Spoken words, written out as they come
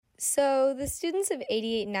So, the students of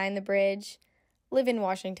 88-9 The Bridge live in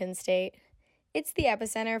Washington State. It's the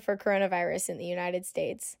epicenter for coronavirus in the United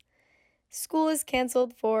States. School is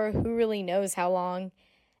canceled for who really knows how long.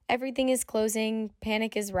 Everything is closing,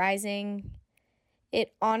 panic is rising.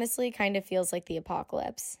 It honestly kind of feels like the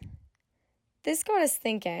apocalypse. This got us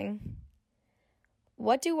thinking,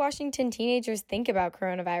 what do Washington teenagers think about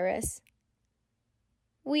coronavirus?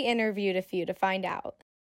 We interviewed a few to find out.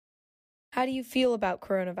 How do you feel about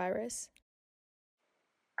coronavirus?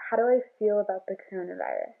 How do I feel about the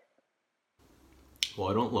coronavirus? Well,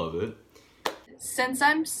 I don't love it. Since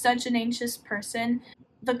I'm such an anxious person,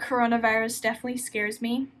 the coronavirus definitely scares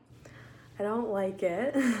me. I don't like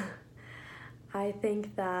it. I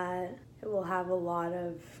think that it will have a lot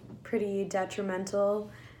of pretty detrimental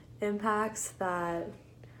impacts that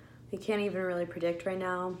we can't even really predict right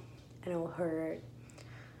now, and it will hurt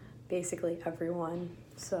basically everyone.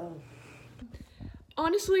 So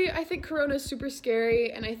honestly, I think Corona is super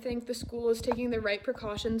scary, and I think the school is taking the right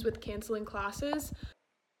precautions with canceling classes.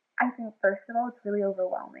 I think, first of all, it's really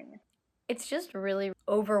overwhelming. It's just really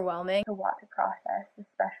overwhelming. It's a lot to process,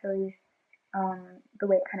 especially the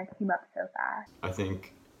way it kind of came up so fast. I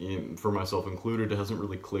think, for myself included, it hasn't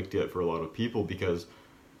really clicked yet for a lot of people because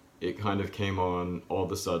it kind of came on all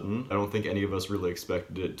of a sudden. I don't think any of us really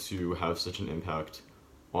expected it to have such an impact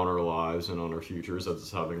on our lives and on our futures as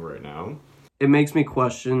it's having right now. It makes me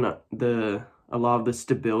question a lot of the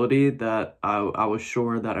stability that I was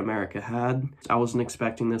sure that America had. I wasn't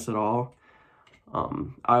expecting this at all.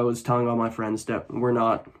 I was telling all my friends that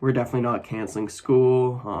we're definitely not canceling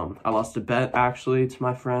school. I lost a bet actually to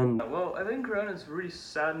my friend. Well, I think Corona is really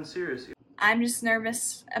sad and serious. I'm just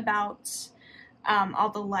nervous about all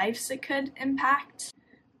the lives it could impact.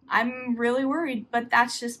 I'm really worried, but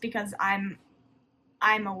that's just because I'm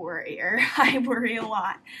a worrier. I worry a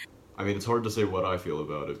lot. I mean, it's hard to say what I feel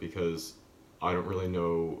about it because I don't really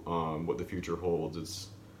know what the future holds. It's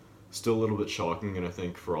still a little bit shocking, and I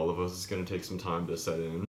think for all of us it's going to take some time to set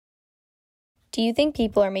in. Do you think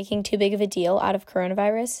people are making too big of a deal out of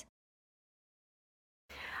coronavirus?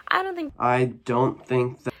 I don't think people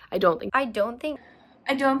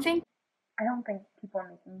are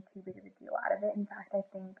making too big of a deal out of it. In fact, I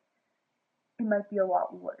think it might be a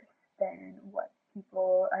lot worse than what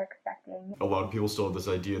people are expecting. A lot of people still have this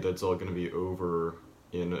idea that it's all going to be over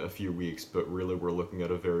in a few weeks, but really we're looking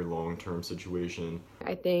at a very long-term situation.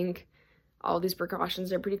 I think all these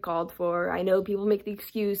precautions are pretty called for. I know people make the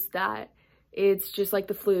excuse that it's just like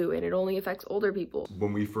the flu and it only affects older people.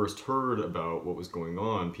 When we first heard about what was going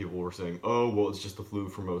on, people were saying, oh, well, it's just the flu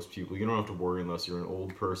for most people. You don't have to worry unless you're an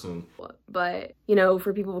old person. But,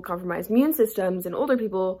 for people with compromised immune systems and older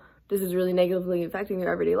people, this is really negatively affecting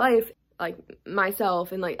their everyday life. Like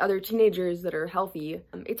myself and like other teenagers that are healthy,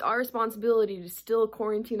 it's our responsibility to still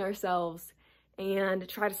quarantine ourselves and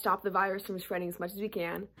try to stop the virus from spreading as much as we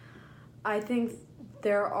can. I think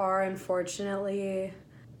there are, unfortunately,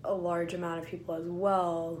 a large amount of people as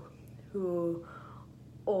well who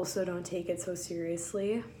also don't take it so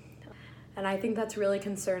seriously. And I think that's really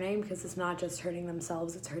concerning because it's not just hurting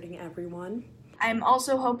themselves, it's hurting everyone. I'm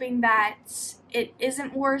also hoping that it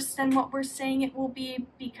isn't worse than what we're saying it will be,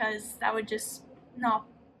 because that would just not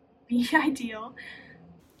be ideal.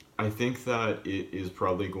 I think that it is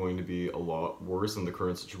probably going to be a lot worse, and the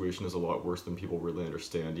current situation is a lot worse than people really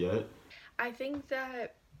understand yet. I think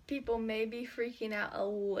that people may be freaking out a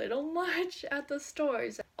little much at the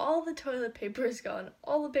stores. All the toilet paper is gone,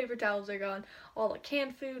 all the paper towels are gone, all the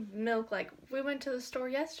canned food, milk. Like, we went to the store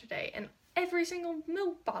yesterday and every single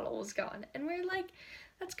milk bottle was gone, and we're like,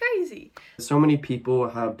 that's crazy. So many people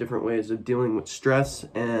have different ways of dealing with stress,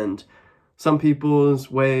 and some people's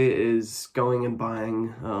way is going and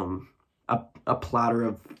buying a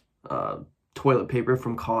platter of toilet paper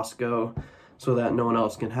from Costco so that no one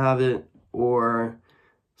else can have it, or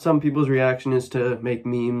some people's reaction is to make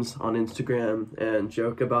memes on Instagram and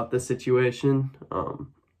joke about the situation.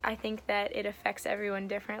 I think that it affects everyone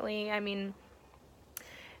differently. I mean,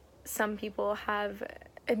 some people have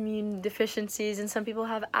immune deficiencies and some people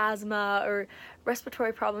have asthma or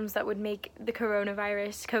respiratory problems that would make the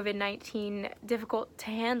coronavirus, COVID-19, difficult to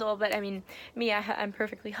handle. But I mean, me, I'm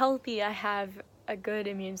perfectly healthy. I have a good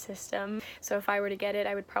immune system. So if I were to get it,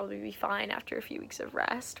 I would probably be fine after a few weeks of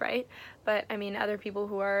rest, right? But I mean, other people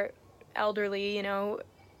who are elderly,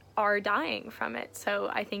 are dying from it.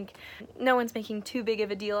 So I think no one's making too big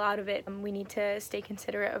of a deal out of it. We need to stay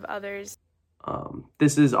considerate of others.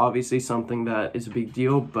 This is obviously something that is a big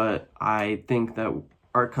deal, but I think that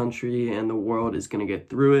our country and the world is going to get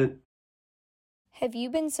through it. Have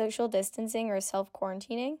you been social distancing or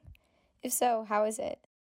self-quarantining? If so, how is it?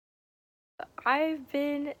 I've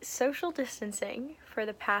been social distancing for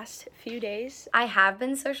the past few days. I have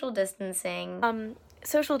been social distancing.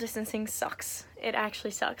 Social distancing sucks. It actually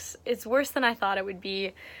sucks. It's worse than I thought it would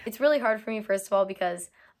be. It's really hard for me, first of all, because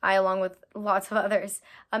I, along with lots of others,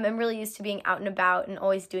 am really used to being out and about and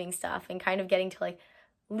always doing stuff and kind of getting to like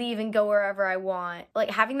leave and go wherever I want. Like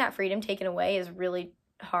having that freedom taken away is really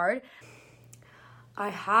hard. I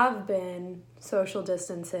have been social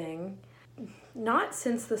distancing, not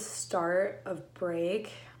since the start of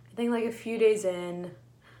break. I think like a few days in,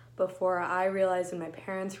 before I realized and my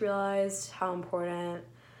parents realized how important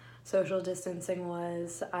social distancing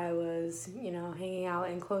was. I was, hanging out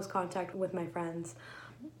in close contact with my friends.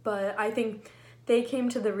 But I think they came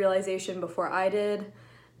to the realization before I did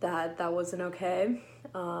that that wasn't okay.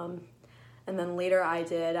 And then later I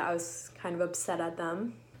did. I was kind of upset at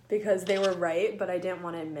them because they were right, but I didn't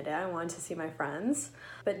want to admit it. I wanted to see my friends.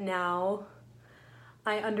 But now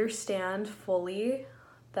I understand fully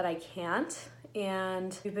that I can't.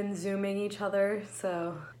 And we've been Zooming each other,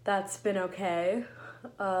 so that's been okay.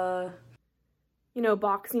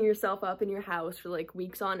 Boxing yourself up in your house for like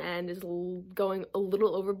weeks on end is going a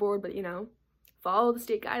little overboard, but follow the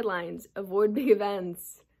state guidelines, avoid big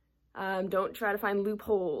events, don't try to find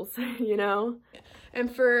loopholes,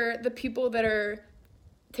 And for the people that are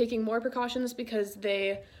taking more precautions because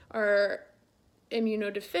they are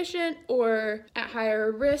immunodeficient or at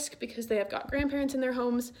higher risk because they have got grandparents in their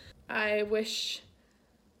homes, I wish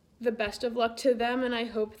the best of luck to them, and I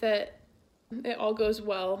hope that it all goes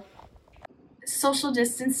well. Social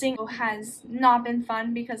distancing has not been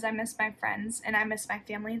fun because I miss my friends and I miss my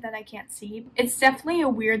family that I can't see. It's definitely a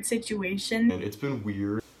weird situation. And it's been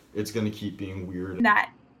weird. It's going to keep being weird.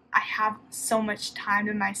 That I have so much time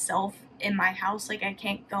to myself in my house, like I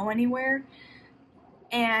can't go anywhere.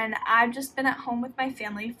 And I've just been at home with my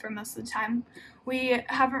family for most of the time. We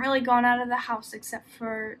haven't really gone out of the house except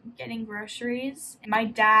for getting groceries. My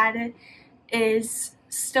dad is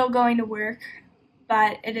still going to work,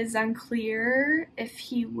 but it is unclear if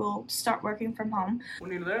he will start working from home.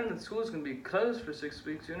 When you learn that school is going to be closed for 6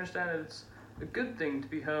 weeks, you understand that it's a good thing to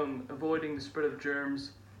be home, avoiding the spread of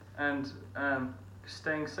germs and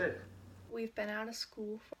staying safe. We've been out of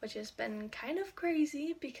school, which has been kind of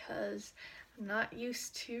crazy because I'm not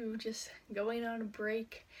used to just going on a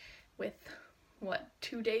break with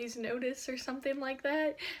 2 days notice or something like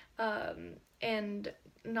that, and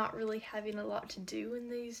not really having a lot to do in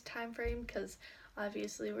these time frame because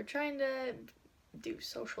obviously we're trying to do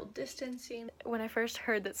social distancing. When I first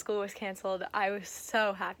heard that school was canceled, I was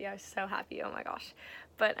so happy. Oh my gosh.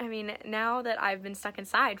 But I mean, now that I've been stuck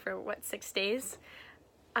inside for 6 days,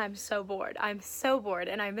 I'm so bored,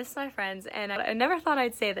 and I miss my friends, and I never thought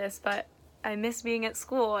I'd say this, but I miss being at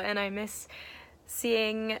school, and I miss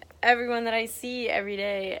seeing everyone that I see every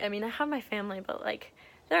day. I mean, I have my family, but like,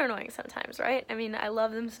 they're annoying sometimes, right? I mean, I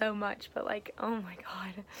love them so much, but like, oh my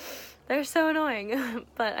god, they're so annoying.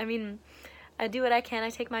 But I mean, I do what I can. I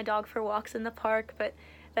take my dog for walks in the park, but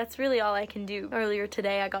that's really all I can do. Earlier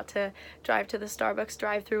today, I got to drive to the Starbucks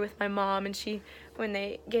drive-thru with my mom, and when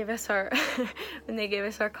they gave us our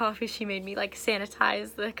coffee, she made me like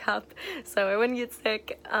sanitize the cup so I wouldn't get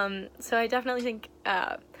sick. So I definitely think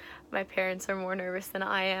my parents are more nervous than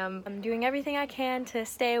I am. I'm doing everything I can to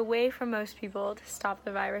stay away from most people to stop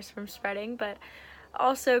the virus from spreading, but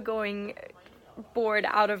also going bored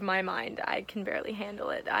out of my mind. I can barely handle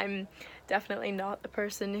it. I'm definitely not the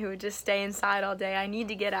person who would just stay inside all day. I need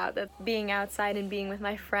to get out. Being outside and being with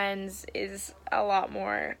my friends is a lot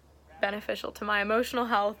more beneficial to my emotional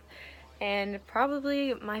health and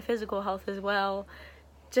probably my physical health as well.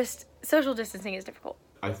 Just social distancing is difficult.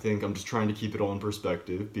 I think I'm just trying to keep it all in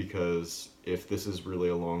perspective, because if this is really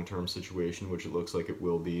a long-term situation, which it looks like it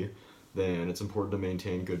will be, then it's important to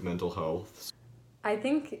maintain good mental health. I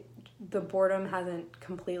think the boredom hasn't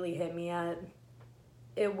completely hit me yet.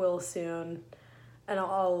 It will soon. And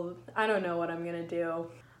I don't know what I'm gonna do.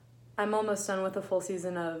 I'm almost done with the full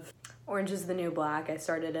season of Orange is the New Black. I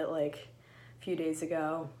started it like a few days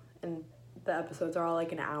ago, and the episodes are all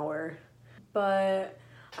like an hour. But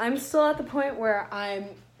I'm still at the point where I'm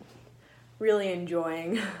really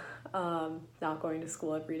enjoying not going to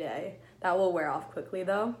school every day. That will wear off quickly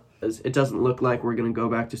though. It doesn't look like we're gonna go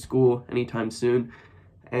back to school anytime soon,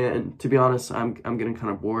 and to be honest, I'm getting kind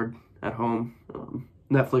of bored at home.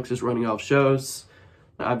 Netflix is running out of shows.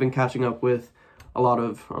 I've been catching up with a lot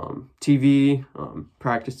of TV,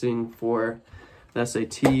 practicing for the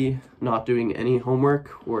SAT, not doing any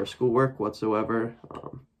homework or schoolwork whatsoever.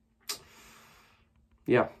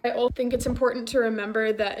 Yeah. I think it's important to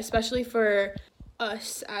remember that, especially for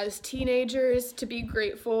us as teenagers to be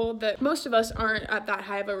grateful that most of us aren't at that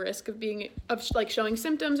high of a risk of showing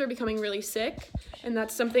symptoms or becoming really sick, and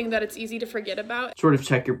that's something that it's easy to forget about. Sort of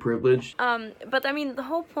check your privilege. But I mean, the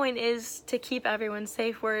whole point is to keep everyone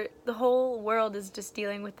safe, where the whole world is just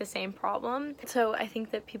dealing with the same problem. So I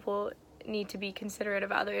think that people need to be considerate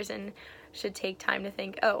of others and should take time to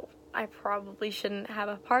think, oh, I probably shouldn't have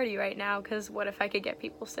a party right now because what if I could get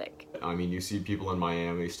people sick? I mean, you see people in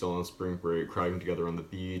Miami still on spring break crowding together on the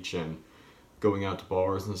beach and going out to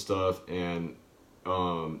bars and stuff, and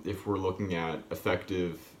if we're looking at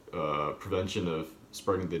effective prevention of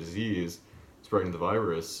spreading the disease, spreading the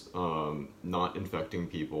virus, not infecting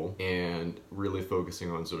people, and really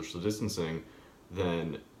focusing on social distancing,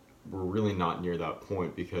 then we're really not near that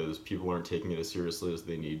point because people aren't taking it as seriously as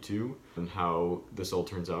they need to. And how this all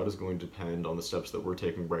turns out is going to depend on the steps that we're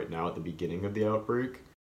taking right now at the beginning of the outbreak.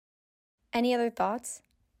 Any other thoughts?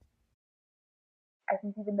 I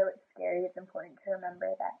think even though it's scary, it's important to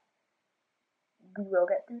remember that we will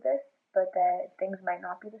get through this, but that things might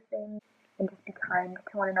not be the same, and just be kind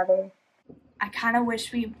to one another. I kind of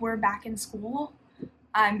wish we were back in school.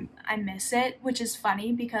 I miss it, which is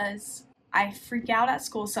funny because I freak out at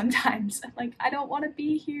school sometimes. Like, I don't want to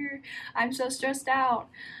be here. I'm so stressed out.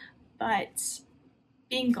 But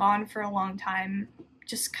being gone for a long time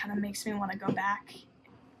just kind of makes me want to go back.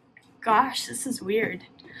 Gosh, this is weird.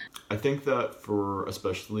 I think that for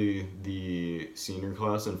especially the senior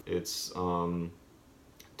class, and it's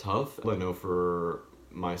tough. I know for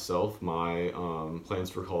myself, my plans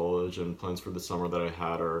for college and plans for the summer that I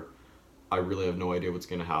had I really have no idea what's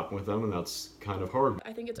going to happen with them, and that's kind of hard.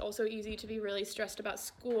 I think it's also easy to be really stressed about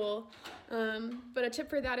school, but a tip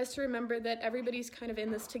for that is to remember that everybody's kind of in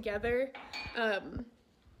this together.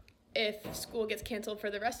 If school gets canceled for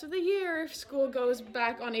the rest of the year, if school goes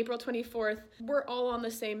back on April 24th, we're all on the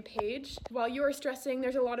same page. While you're stressing,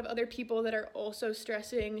 there's a lot of other people that are also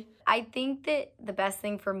stressing. I think that the best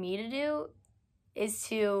thing for me to do is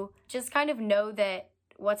to just kind of know that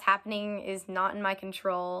what's happening is not in my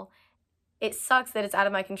control. It sucks that it's out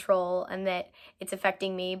of my control and that it's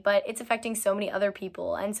affecting me, but it's affecting so many other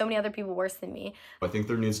people and so many other people worse than me. I think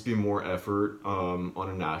there needs to be more effort on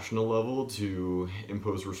a national level to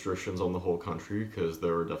impose restrictions on the whole country, because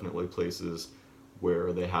there are definitely places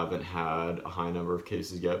where they haven't had a high number of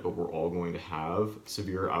cases yet, but we're all going to have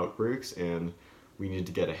severe outbreaks, and we need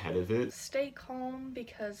to get ahead of it. Stay calm,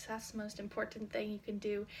 because that's the most important thing you can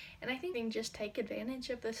do. And I think just take advantage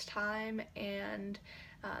of this time and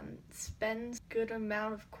spend a good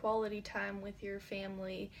amount of quality time with your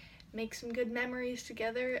family. Make some good memories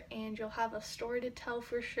together, and you'll have a story to tell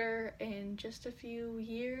for sure in just a few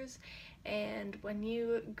years. And when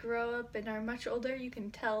you grow up and are much older, you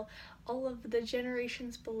can tell all of the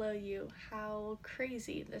generations below you how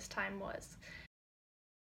crazy this time was.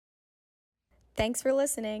 Thanks for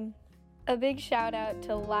listening. A big shout out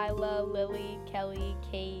to Lila, Lily, Kelly,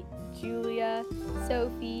 Kate, Julia,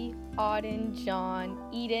 Sophie, Auden, John,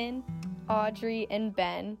 Eden, Audrey, and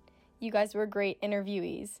Ben. You guys were great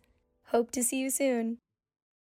interviewees. Hope to see you soon.